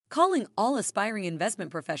calling all aspiring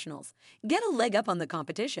investment professionals. Get a leg up on the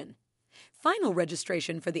competition. Final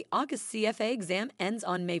registration for the August CFA exam ends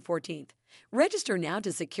on May 14th. Register now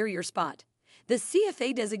to secure your spot. The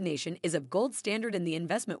CFA designation is of gold standard in the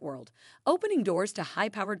investment world, opening doors to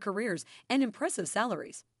high-powered careers and impressive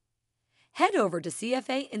salaries. Head over to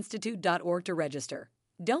cfainstitute.org to register.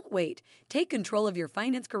 Don't wait. Take control of your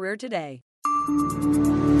finance career today.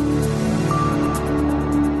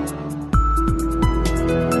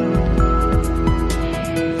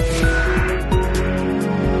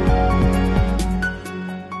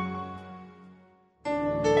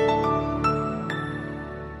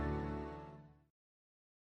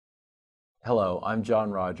 Hello, I'm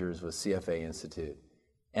John Rogers with CFA Institute,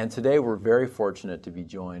 and today we're very fortunate to be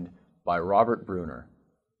joined by Robert Brunner.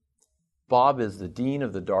 Bob is the Dean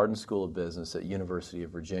of the Darden School of Business at University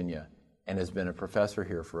of Virginia and has been a professor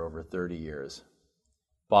here for over 30 years.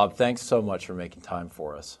 Bob, thanks so much for making time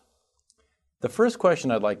for us. The first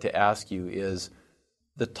question I'd like to ask you is,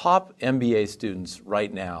 the top MBA students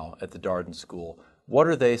right now at the Darden School, what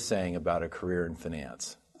are they saying about a career in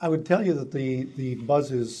finance? I would tell you that the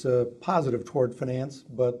buzz is positive toward finance,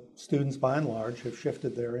 but students by and large have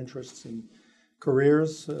shifted their interests in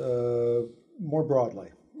careers more broadly.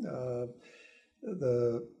 I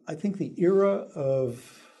think the era of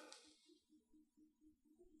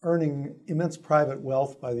earning immense private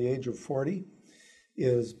wealth by the age of 40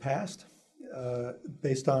 is past,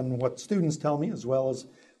 based on what students tell me, as well as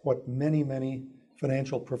what many, many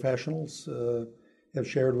financial professionals have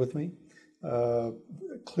shared with me.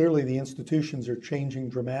 Clearly, the institutions are changing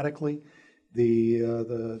dramatically.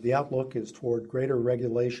 The outlook is toward greater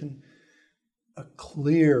regulation, a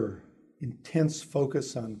clear, intense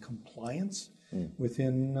focus on compliance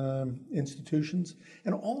within institutions,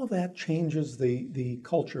 and all of that changes the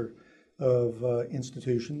culture of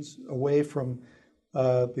institutions away from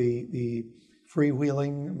the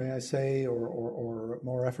freewheeling, may I say, or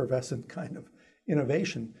more effervescent kind of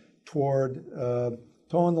innovation toward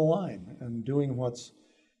towing the line and doing what's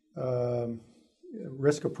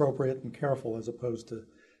risk appropriate and careful, as opposed to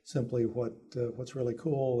simply what's really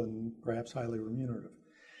cool and perhaps highly remunerative.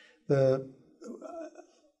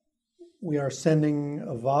 We are sending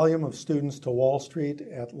a volume of students to Wall Street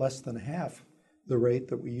at less than half the rate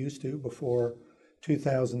that we used to before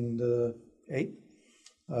 2008.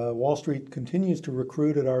 Wall Street continues to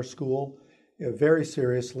recruit at our school very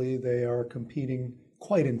seriously. They are competing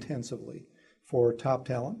quite intensively for top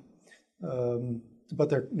talent, but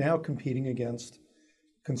they're now competing against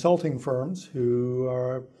consulting firms who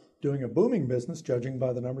are doing a booming business, judging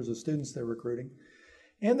by the numbers of students they're recruiting,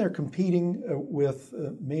 and they're competing with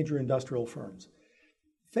major industrial firms.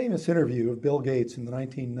 Famous interview of Bill Gates in the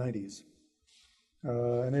 1990s.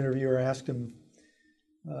 An interviewer asked him,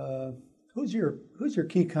 who's your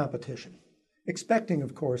key competition? Expecting,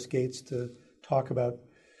 of course, Gates to talk about,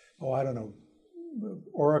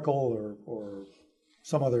 Oracle or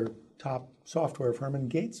some other top software firm, and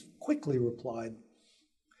Gates quickly replied,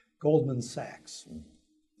 Goldman Sachs.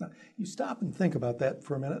 Now, you stop and think about that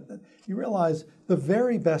for a minute. You realize the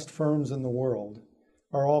very best firms in the world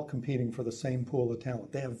are all competing for the same pool of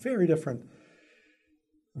talent. They have very different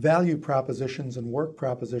value propositions and work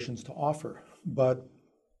propositions to offer. But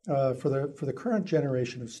for the current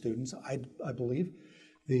generation of students, I believe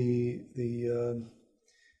the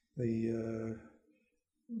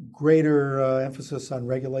greater emphasis on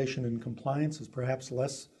regulation and compliance is perhaps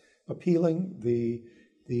less appealing. The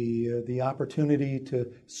opportunity to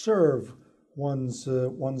serve one's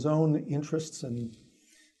own interests and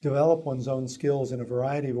develop one's own skills in a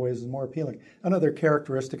variety of ways is more appealing. Another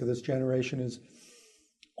characteristic of this generation is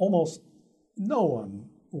almost no one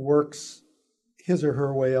works his or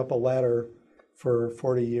her way up a ladder for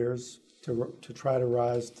 40 years to try to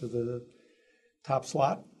rise to the top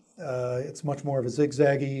slot. It's much more of a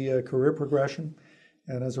zigzaggy career progression,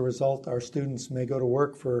 and as a result, our students may go to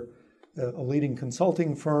work for a leading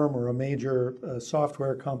consulting firm or a major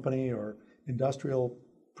software company or industrial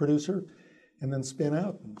producer, and then spin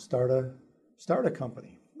out and start a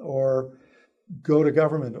company, or go to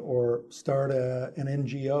government or start an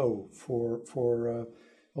NGO for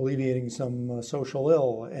alleviating some social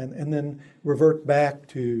ill, and then revert back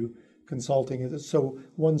to consulting. So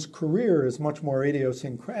one's career is much more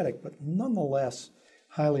idiosyncratic, but nonetheless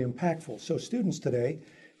highly impactful. So students today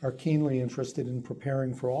are keenly interested in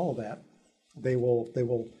preparing for all of that. They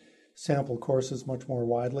will sample courses much more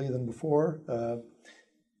widely than before.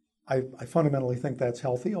 I fundamentally think that's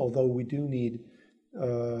healthy, although we do need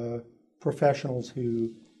professionals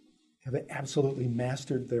who have absolutely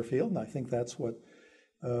mastered their field, and I think that's what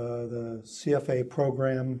the CFA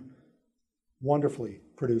program wonderfully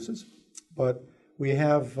produces, but we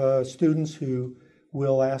have students who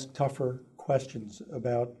will ask tougher questions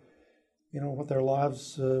about, what their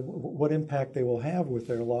lives, what impact they will have with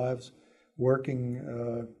their lives working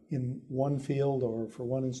in one field or for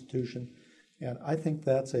one institution. And I think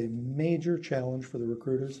that's a major challenge for the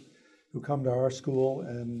recruiters who come to our school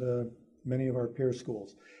and many of our peer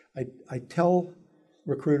schools. I tell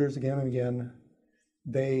recruiters again and again,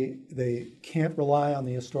 they can't rely on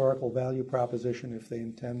the historical value proposition if they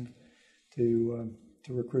intend to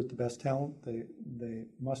recruit the best talent. They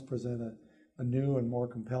must present a new and more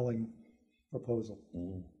compelling proposal.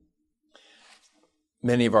 Mm.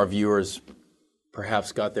 Many of our viewers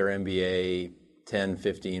perhaps got their MBA 10,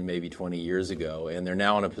 15, maybe 20 years ago, and they're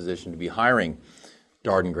now in a position to be hiring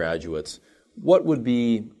Darden graduates. What would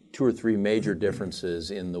be 2 or 3 major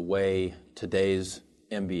differences in the way today's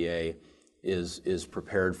MBA is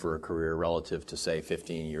prepared for a career relative to, say,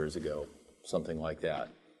 15 years ago, something like that?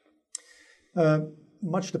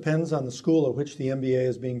 Much depends on the school at which the MBA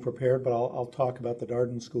is being prepared, but I'll talk about the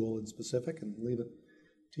Darden School in specific and leave it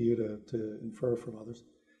to you to infer from others.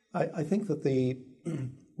 I think that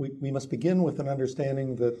we must begin with an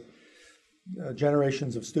understanding that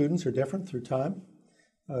generations of students are different through time.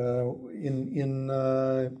 In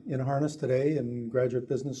Harness today, in graduate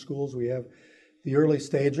business schools, we have the early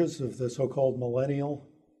stages of the so-called millennial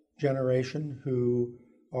generation who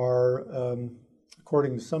are,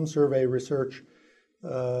 according to some survey research,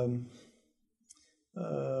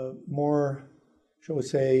 more, shall we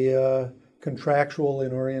say, contractual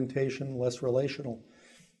in orientation, less relational.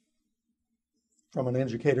 From an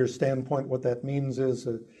educator's standpoint, what that means is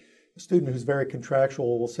a student who's very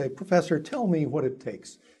contractual will say, "Professor, tell me what it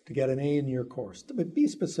takes to get an A in your course. But be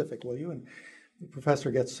specific, will you?" And the professor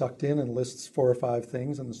gets sucked in and lists 4 or 5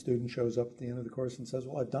 things, and the student shows up at the end of the course and says,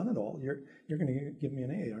 "Well, I've done it all. You're going to give me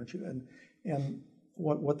an A, aren't you?" And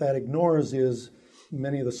what that ignores is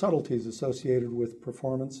many of the subtleties associated with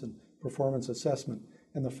performance and performance assessment,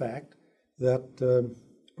 and the fact that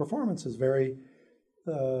performance is very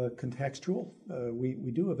contextual.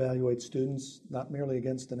 We do evaluate students not merely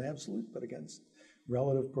against an absolute, but against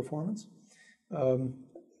relative performance.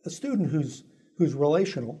 A student who's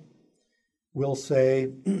relational will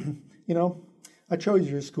say, I chose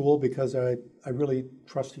your school because I really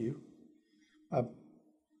trust you.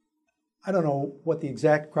 I don't know what the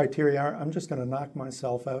exact criteria are. I'm just going to knock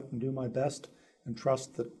myself out and do my best and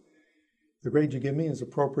trust that the grade you give me is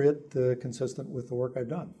appropriate, consistent with the work I've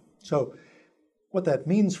done. So what that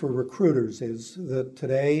means for recruiters is that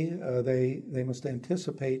today they must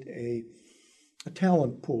anticipate a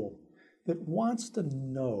talent pool that wants to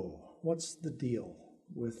know what's the deal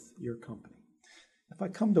with your company. If I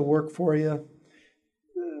come to work for you,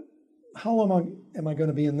 how long am I going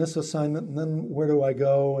to be in this assignment, and then where do I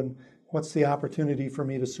go, and what's the opportunity for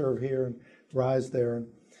me to serve here and rise there and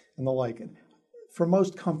the like. And for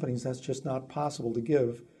most companies, that's just not possible to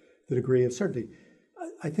give the degree of certainty.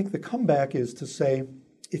 I think the comeback is to say,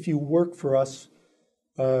 if you work for us,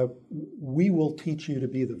 we will teach you to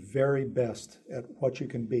be the very best at what you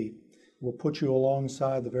can be. We'll put you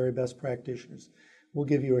alongside the very best practitioners. We'll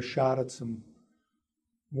give you a shot at some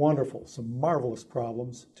marvelous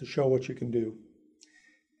problems to show what you can do.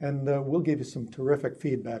 And we'll give you some terrific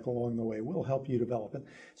feedback along the way. We'll help you develop and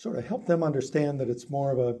sort of help them understand that it's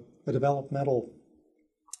more of a developmental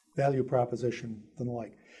value proposition than the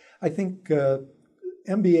like. I think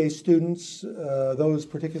MBA students, those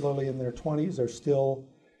particularly in their 20s, are still,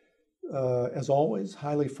 as always,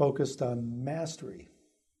 highly focused on mastery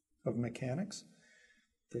of mechanics.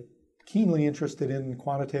 They're keenly interested in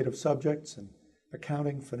quantitative subjects and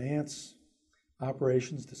accounting, finance,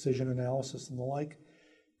 operations, decision analysis, and the like.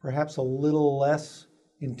 Perhaps a little less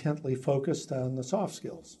intently focused on the soft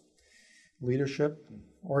skills, leadership, and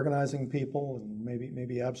organizing people, and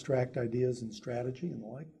maybe abstract ideas and strategy and the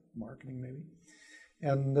like, marketing maybe.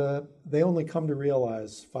 And they only come to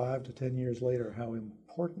realize 5 to 10 years later how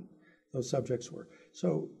important those subjects were.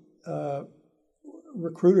 So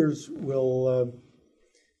recruiters will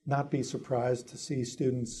not be surprised to see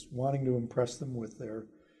students wanting to impress them with their,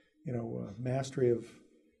 mastery of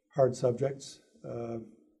hard subjects,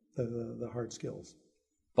 the hard skills.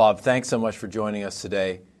 Bob, thanks so much for joining us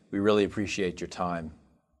today. We really appreciate your time.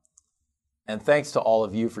 And thanks to all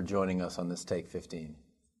of you for joining us on this Take 15.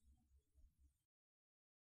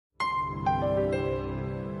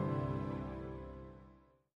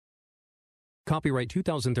 Copyright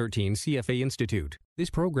 2013 CFA Institute. This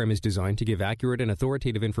program is designed to give accurate and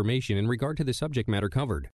authoritative information in regard to the subject matter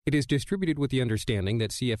covered. It is distributed with the understanding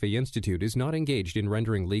that CFA Institute is not engaged in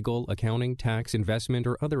rendering legal, accounting, tax, investment,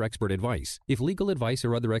 or other expert advice. If legal advice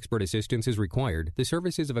or other expert assistance is required, the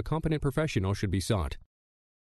services of a competent professional should be sought.